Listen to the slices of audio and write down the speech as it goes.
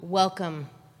welcome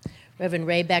Reverend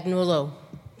Ray Bagnuolo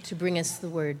to bring us the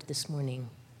word this morning.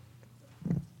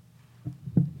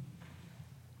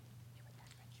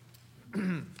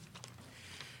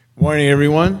 Morning,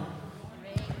 everyone.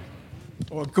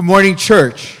 Well, good morning,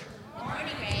 church. Good morning,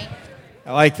 Ray.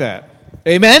 I like that.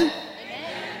 Amen?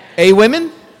 Amen. A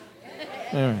women?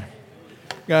 All right.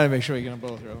 Got to make sure we get them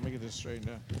both here. Let me get this straightened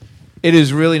out. It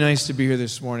is really nice to be here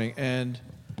this morning, and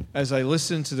as I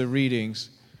listened to the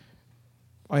readings,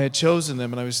 I had chosen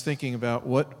them, and I was thinking about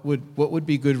what would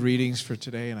be good readings for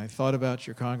today, and I thought about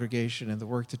your congregation and the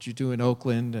work that you do in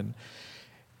Oakland, and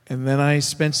then I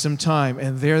spent some time,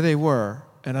 and there they were.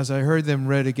 And as I heard them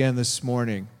read again this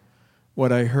morning,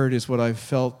 what I heard is what I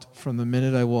felt from the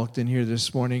minute I walked in here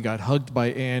this morning, got hugged by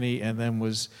Annie, and then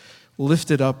was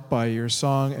lifted up by your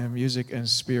song and music and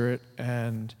spirit.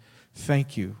 And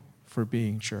thank you for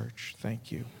being church. Thank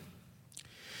you.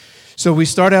 So we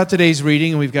start out today's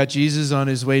reading, and we've got Jesus on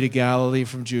his way to Galilee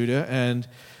from Judah, and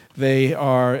they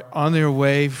are on their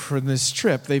way from this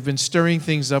trip. They've been stirring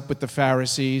things up with the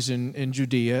Pharisees in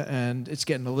Judea, and it's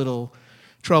getting a little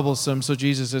troublesome. So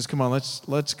Jesus says, come on,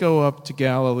 let's go up to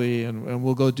Galilee, and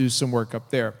we'll go do some work up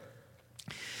there.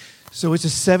 So it's a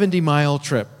 70-mile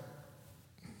trip,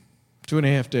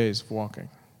 2.5 days of walking.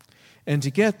 And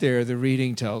to get there, the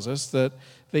reading tells us that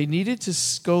they needed to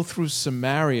go through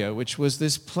Samaria, which was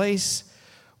this place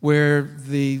where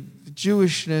the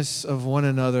Jewishness of one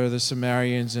another, the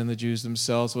Samaritans and the Jews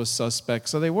themselves, was suspect.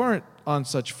 So they weren't on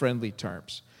such friendly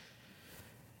terms.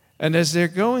 And as they're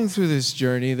going through this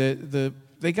journey,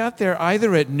 they got there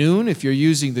either at noon, if you're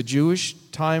using the Jewish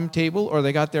timetable, or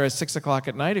they got there at 6 o'clock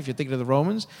at night, if you're thinking of the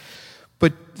Romans.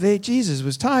 But Jesus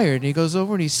was tired, and he goes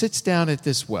over and he sits down at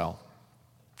this well.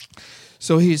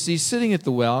 So he's sitting at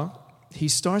the well. He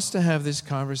starts to have this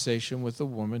conversation with a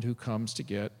woman who comes to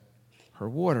get her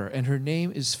water. And her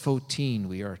name is Fotine,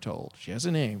 we are told. She has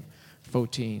a name,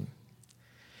 Fotine.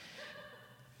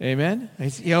 Amen?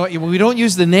 We don't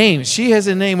use the names. She has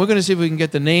a name. We're going to see if we can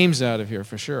get the names out of here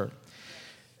for sure.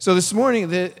 So this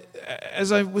morning,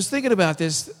 as I was thinking about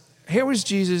this, here was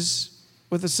Jesus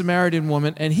with a Samaritan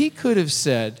woman, and he could have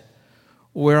said,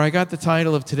 where I got the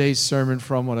title of today's sermon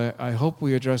from, what I hope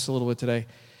we address a little bit today,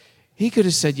 he could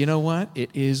have said, you know what? It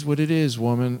is what it is,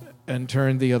 woman, and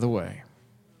turned the other way.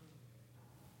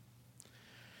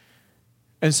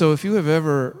 And so if you have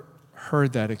ever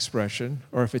heard that expression,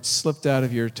 or if it's slipped out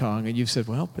of your tongue and you've said,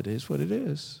 well, it is what it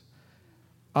is,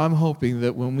 I'm hoping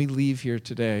that when we leave here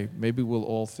today, maybe we'll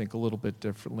all think a little bit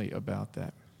differently about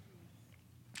that.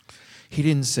 He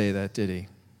didn't say that, did he?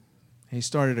 He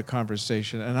started a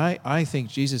conversation, and I think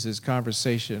Jesus'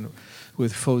 conversation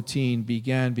with Fotine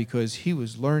began because he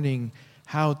was learning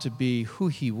how to be who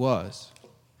he was.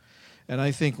 And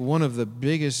I think one of the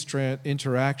biggest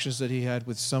interactions that he had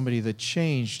with somebody that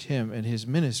changed him and his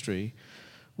ministry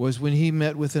was when he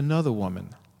met with another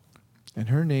woman, and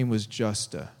her name was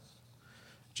Justa.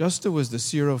 Justa was the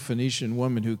Syrophoenician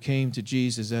woman who came to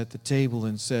Jesus at the table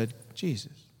and said,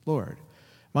 Jesus, Lord,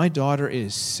 my daughter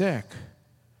is sick.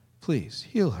 Please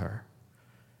heal her.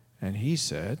 And he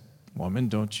said, woman,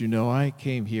 don't you know I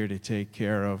came here to take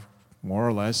care of more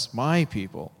or less my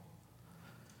people?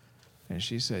 And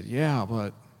she said, yeah,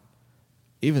 but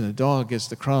even the dog gets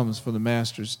the crumbs from the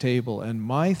master's table. And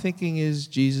my thinking is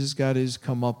Jesus got his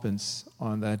comeuppance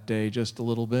on that day just a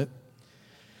little bit.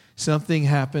 Something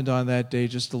happened on that day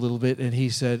just a little bit, and he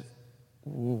said,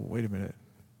 whoa, wait a minute.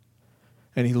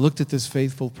 And he looked at this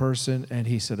faithful person, and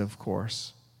he said, of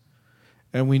course.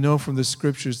 And we know from the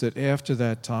scriptures that after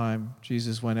that time,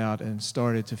 Jesus went out and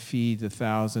started to feed the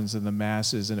thousands and the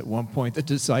masses. And at one point, the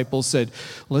disciples said,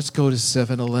 let's go to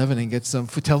 7-Eleven and get some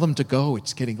food. Tell them to go.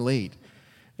 It's getting late.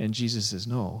 And Jesus says,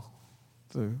 no.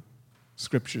 The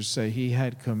scriptures say he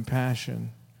had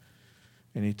compassion,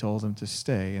 and he told them to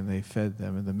stay, and they fed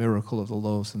them. And the miracle of the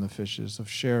loaves and the fishes of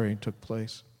sharing took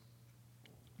place.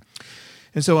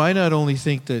 And so I not only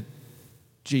think that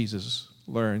Jesus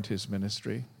learned his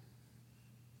ministry,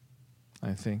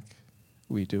 I think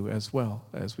we do as well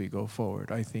as we go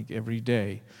forward. I think every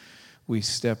day we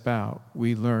step out,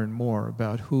 we learn more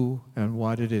about who and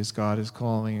what it is God is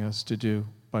calling us to do.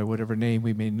 By whatever name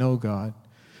we may know God,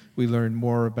 we learn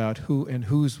more about who and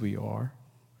whose we are.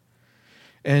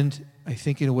 And I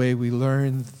think in a way we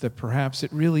learn that perhaps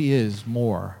it really is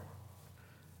more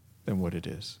than what it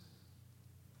is.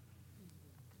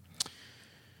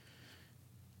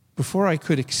 Before I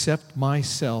could accept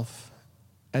myself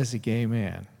as a gay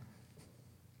man,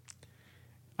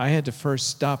 I had to first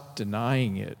stop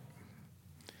denying it.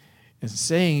 And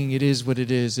saying it is what it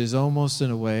is almost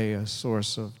in a way a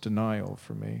source of denial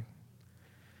for me.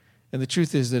 And the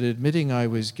truth is that admitting I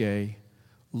was gay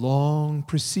long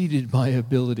preceded my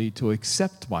ability to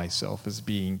accept myself as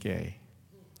being gay.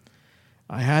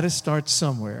 I had to start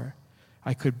somewhere.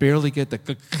 I could barely get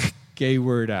the gay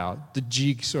word out. The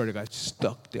G sort of got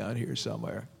stuck down here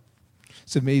somewhere.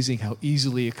 It's amazing how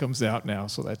easily it comes out now,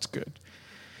 so that's good.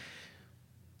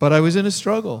 But I was in a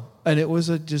struggle, and it was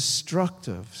a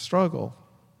destructive struggle.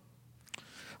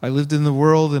 I lived in the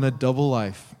world in a double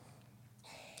life.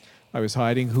 I was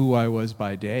hiding who I was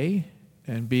by day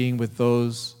and being with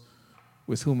those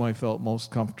with whom I felt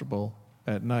most comfortable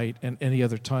at night and any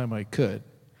other time I could.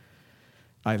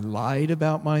 I lied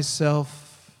about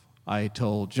myself. I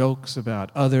told jokes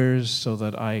about others so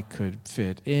that I could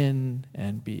fit in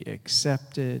and be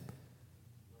accepted.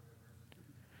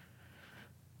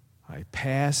 I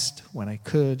passed when I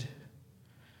could,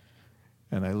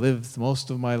 and I lived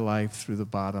most of my life through the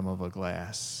bottom of a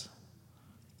glass.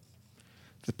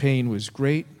 The pain was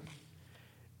great,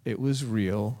 it was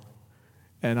real,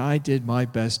 and I did my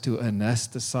best to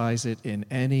anesthetize it in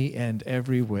any and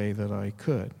every way that I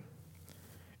could.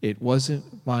 It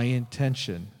wasn't my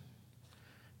intention.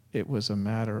 It was a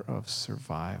matter of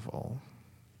survival.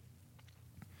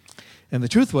 And the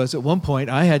truth was, at one point,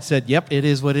 I had said, yep, it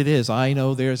is what it is. I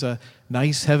know there's a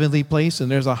nice heavenly place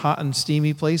and there's a hot and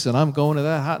steamy place, and I'm going to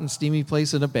that hot and steamy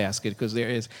place in a basket because there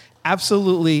is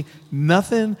absolutely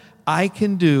nothing I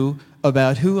can do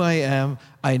about who I am.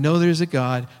 I know there's a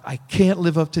God. I can't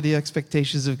live up to the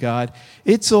expectations of God.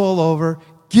 It's all over.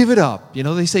 Give it up. You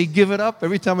know, they say give it up.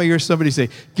 Every time I hear somebody say,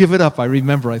 give it up, I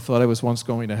remember I thought I was once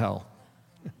going to hell.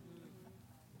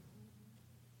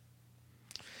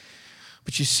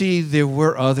 But you see, there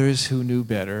were others who knew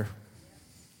better.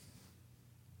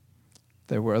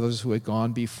 There were others who had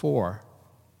gone before.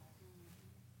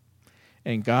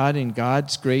 And God, in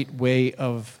God's great way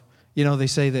of, you know, they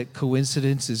say that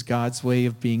coincidence is God's way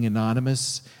of being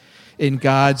anonymous. In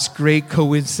God's great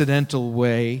coincidental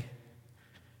way,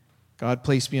 God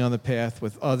placed me on the path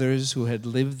with others who had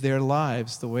lived their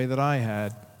lives the way that I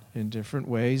had, in different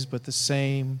ways, but the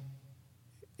same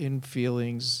in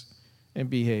feelings and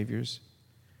behaviors.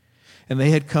 And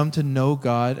they had come to know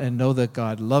God and know that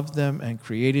God loved them and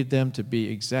created them to be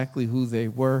exactly who they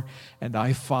were. And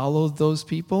I followed those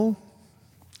people.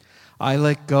 I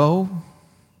let go.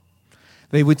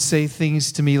 They would say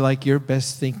things to me like, your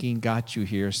best thinking got you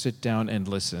here. Sit down and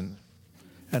listen.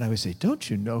 And I would say, don't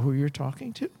you know who you're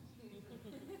talking to?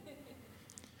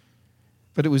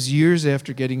 But it was years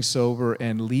after getting sober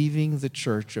and leaving the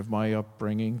church of my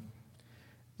upbringing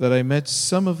that I met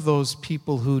some of those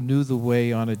people who knew the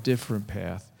way on a different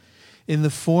path in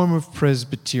the form of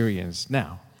Presbyterians.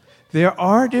 Now, there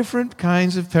are different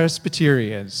kinds of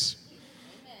Presbyterians.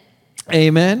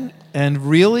 Amen. And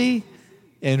really,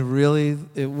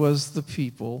 it was the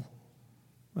people,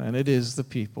 and it is the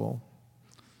people.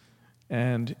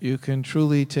 And you can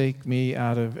truly take me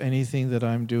out of anything that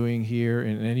I'm doing here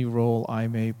in any role I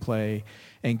may play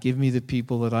and give me the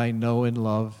people that I know and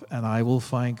love, and I will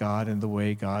find God in the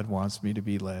way God wants me to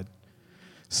be led.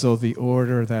 So the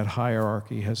order, that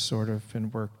hierarchy has sort of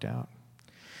been worked out.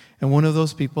 And one of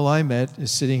those people I met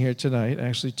is sitting here tonight,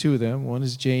 actually two of them. One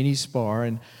is Janie Spar,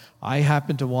 and I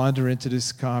happened to wander into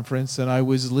this conference, and I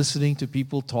was listening to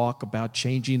people talk about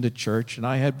changing the church, and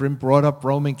I had been brought up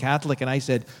Roman Catholic, and I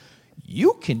said,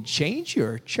 you can change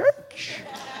your church?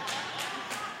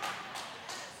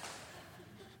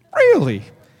 Really?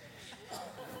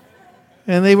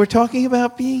 And they were talking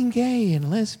about being gay and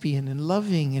lesbian and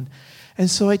loving. And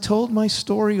so I told my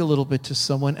story a little bit to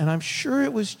someone, and I'm sure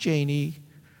it was Janie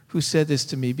who said this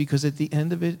to me, because at the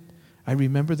end of it, I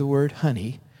remember the word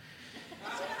honey.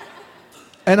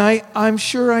 And I'm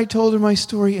sure I told her my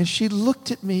story, and she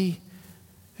looked at me,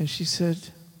 and she said,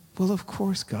 well, of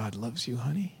course God loves you,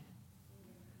 honey.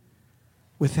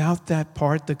 Without that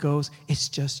part that goes, it's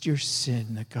just your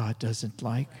sin that God doesn't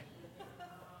like.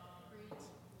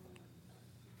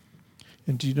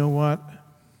 And do you know what?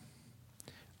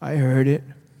 I heard it.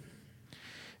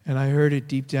 And I heard it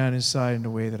deep down inside in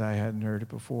a way that I hadn't heard it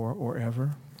before or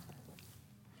ever.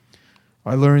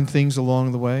 I learned things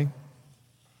along the way.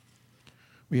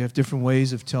 We have different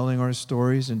ways of telling our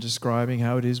stories and describing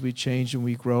how it is we change and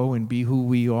we grow and be who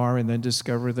we are, and then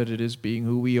discover that it is being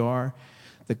who we are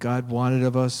that God wanted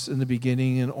of us in the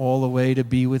beginning, and all the way to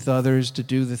be with others, to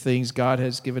do the things God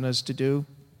has given us to do.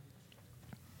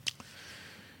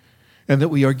 And that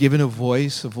we are given a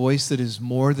voice that is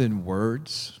more than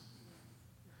words,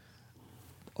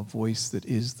 a voice that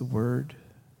is the word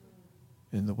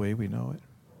in the way we know it.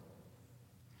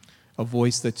 A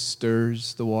voice that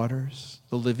stirs the waters,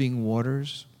 the living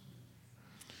waters.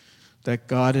 That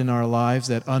God in our lives,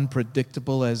 that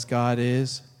unpredictable as God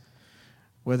is,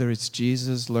 whether it's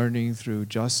Jesus learning through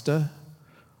Justa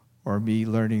or me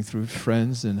learning through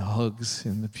friends and hugs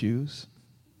in the pews.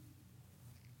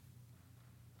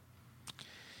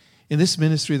 In this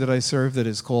ministry that I serve that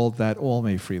is called That All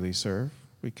May Freely Serve,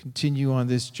 we continue on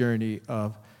this journey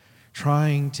of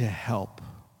trying to help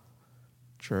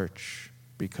church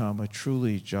become a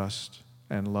truly just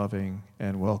and loving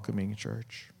and welcoming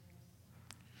church.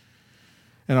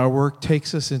 And our work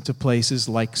takes us into places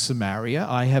like Samaria.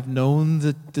 I have known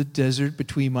the desert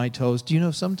between my toes. Do you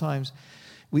know sometimes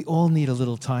we all need a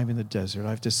little time in the desert?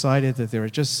 I've decided that there are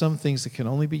just some things that can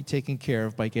only be taken care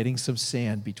of by getting some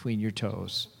sand between your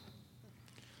toes.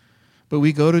 But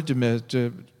we go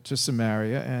to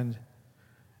Samaria, and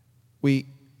we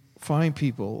find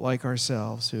people like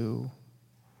ourselves who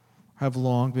have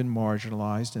long been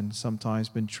marginalized and sometimes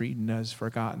been treated as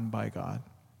forgotten by God.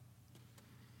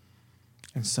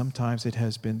 And sometimes it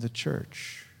has been the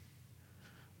church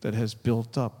that has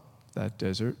built up that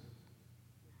desert.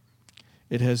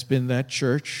 It has been that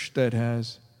church that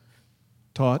has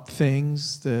taught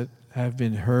things that have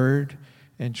been heard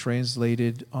and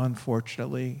translated,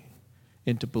 unfortunately,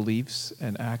 into beliefs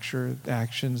and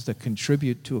actions that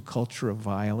contribute to a culture of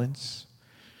violence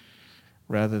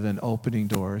rather than opening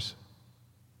doors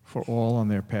for all on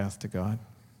their path to God.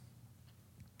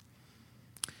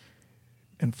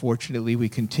 And fortunately, we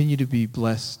continue to be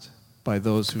blessed by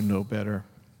those who know better,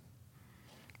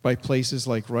 by places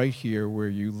like right here where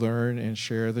you learn and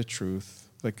share the truth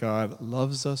that God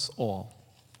loves us all.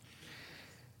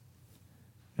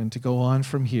 And to go on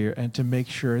from here and to make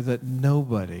sure that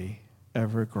nobody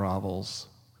ever grovels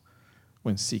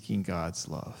when seeking God's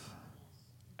love,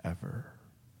 ever.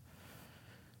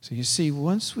 So you see,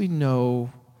 once we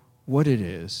know what it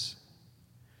is,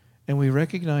 and we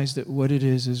recognize that what it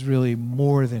is really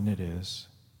more than it is,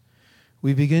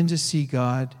 we begin to see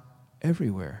God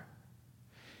everywhere.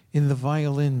 In the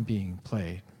violin being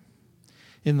played,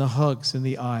 in the hugs in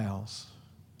the aisles,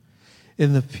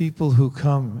 in the people who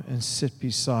come and sit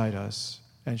beside us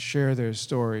and share their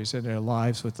stories and their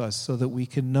lives with us so that we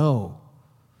can know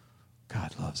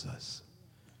God loves us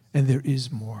and there is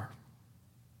more.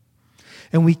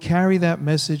 And we carry that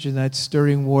message and that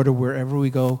stirring water wherever we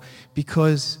go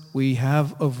because we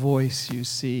have a voice, you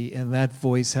see, and that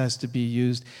voice has to be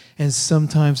used. And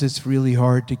sometimes it's really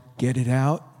hard to get it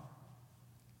out.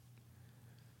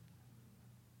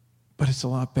 But it's a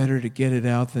lot better to get it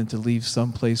out than to leave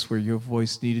someplace where your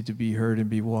voice needed to be heard and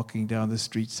be walking down the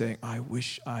street saying, I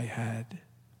wish I had.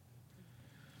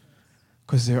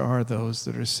 Because there are those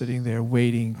that are sitting there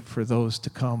waiting for those to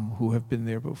come who have been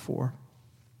there before.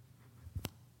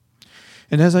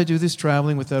 And as I do this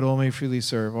traveling with That All May Freely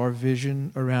Serve, our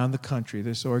vision around the country,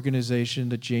 this organization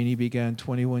that Janie began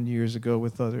 21 years ago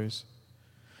with others,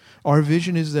 our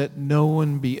vision is that no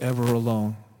one be ever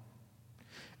alone,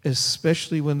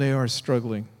 especially when they are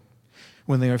struggling,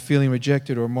 when they are feeling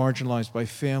rejected or marginalized by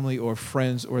family or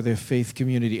friends or their faith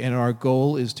community. And our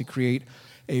goal is to create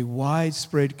a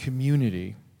widespread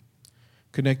community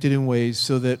connected in ways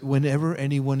so that whenever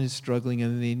anyone is struggling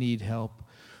and they need help,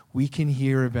 we can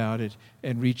hear about it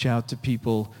and reach out to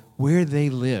people where they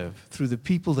live through the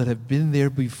people that have been there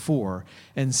before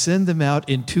and send them out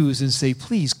in twos and say,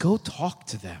 please go talk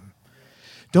to them.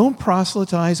 Don't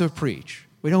proselytize or preach.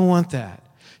 We don't want that.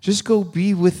 Just go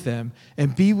be with them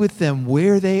and be with them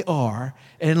where they are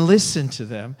and listen to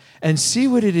them and see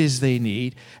what it is they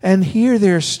need and hear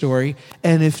their story.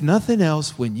 And if nothing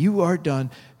else, when you are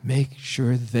done, make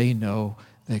sure they know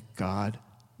that God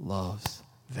loves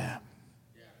them.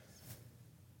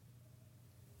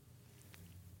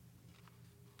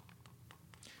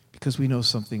 Because we know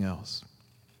something else.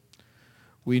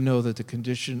 We know that the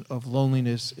condition of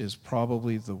loneliness is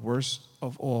probably the worst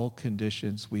of all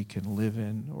conditions we can live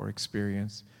in or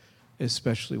experience,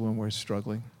 especially when we're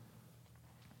struggling.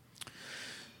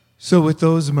 So with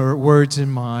those words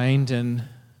in mind, and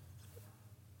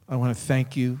I want to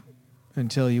thank you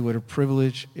and tell you what a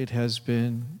privilege it has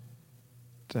been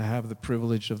to have the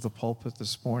privilege of the pulpit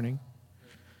this morning.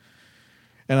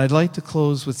 And I'd like to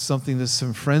close with something that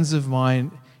some friends of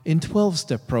mine in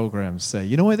 12-step programs say.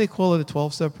 You know why they call it a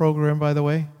 12-step program, by the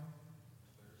way?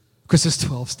 Because there's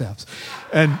 12 steps.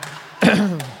 And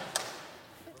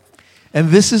and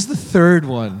this is the third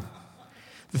one.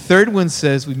 The third one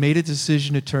says we made a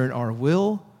decision to turn our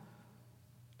will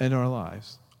and our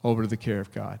lives over to the care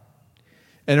of God.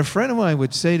 And a friend of mine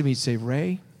would say to me,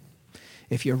 Ray,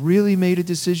 if you really made a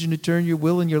decision to turn your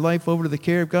will and your life over to the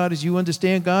care of God as you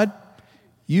understand God,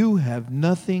 you have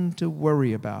nothing to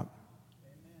worry about.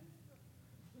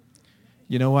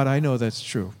 You know what? I know that's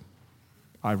true.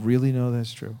 I really know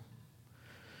that's true.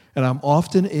 And I'm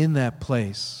often in that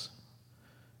place.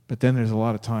 But then there's a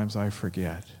lot of times I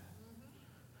forget.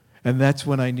 And that's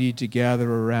when I need to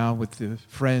gather around with the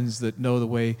friends that know the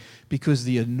way, because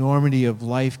the enormity of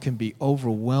life can be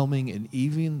overwhelming in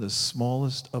even the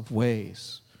smallest of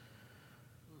ways.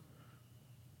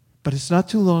 But it's not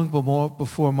too long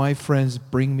before my friends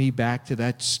bring me back to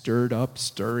that stirred up,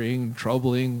 stirring,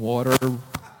 troubling water.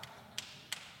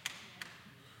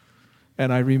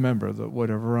 And I remember that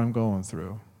whatever I'm going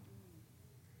through,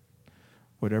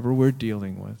 whatever we're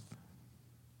dealing with,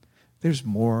 there's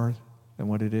more than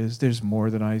what it is. There's more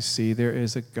than I see. There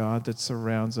is a God that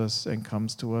surrounds us and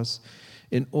comes to us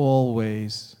in all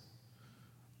ways.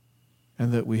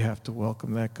 And that we have to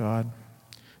welcome that God.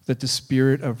 That the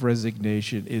spirit of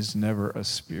resignation is never a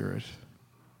spirit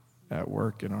at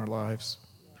work in our lives.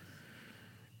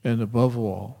 And above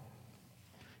all,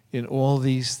 in all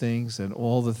these things and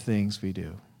all the things we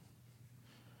do,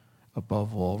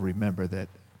 above all, remember that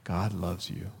God loves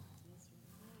you.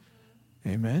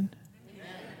 Amen?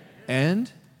 Amen.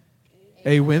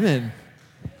 And women.